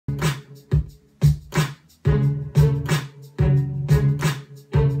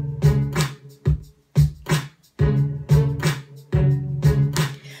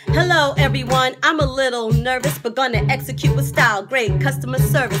Hello everyone, I'm a little nervous, but gonna execute with style, great customer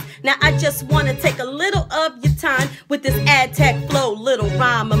service. Now I just wanna take a little of your time with this ad tech flow, little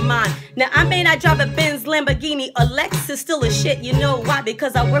rhyme of mine. Now I may not drive a Benz, Lamborghini, or Lexus, still a shit, you know why?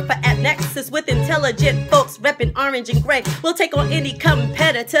 Because I work for AppNexus with intelligent folks repping orange and gray. We'll take on any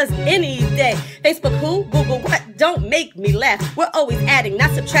competitors any day. Facebook who? Google what? Don't make me laugh. We're always adding,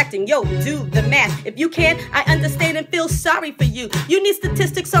 not subtracting, yo, do the math. If you can, I understand and feel sorry for you. You need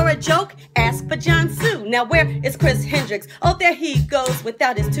statistics or a joke? Ask for John Sue. Now where is Chris Hendricks? Oh, there he goes.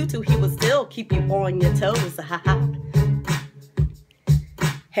 Without his tutu, he will still keep you on your toes. Ha ha.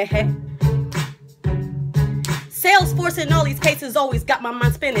 Hey hey. Salesforce in all these cases always got my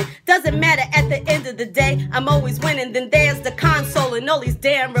mind spinning. Doesn't matter at the end of the day, I'm always winning. Then there's the console and all these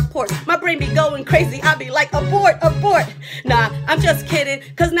damn reports. My brain be going crazy, I be like, abort, abort. Nah, I'm just kidding,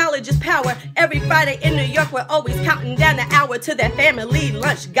 cause knowledge is power. Every Friday in New York, we're always counting down the hour to that family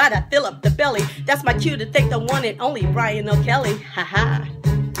lunch. Gotta fill up the belly. That's my cue to thank the one and only Brian O'Kelly. Ha ha.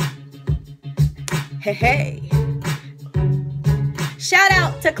 Hey hey. Shout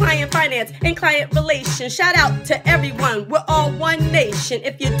out to client finance and client relations. Shout out to everyone. We're all one nation.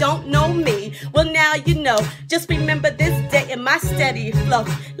 If you don't know me, well now you know. Just remember this day in my steady flow.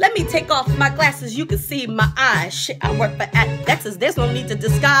 Let me take off my glasses. You can see my eyes. Shit, I work for AppNexus. There's no need to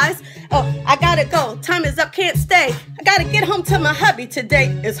disguise. Oh, I gotta go. Time is up. Can't stay. I gotta get home to my hubby today.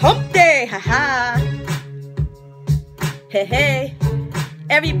 It's hump day. Ha ha. Hey hey.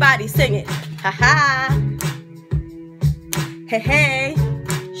 Everybody sing it. Ha ha. Hey, hey,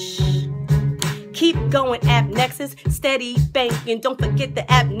 shh. Keep going, AppNexus, steady banking. Don't forget the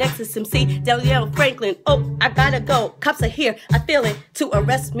AppNexus Emcee, Danielle Franklin. Oh, I gotta go. Cops are here, I feel it, to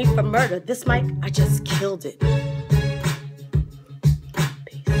arrest me for murder. This mic, I just killed it.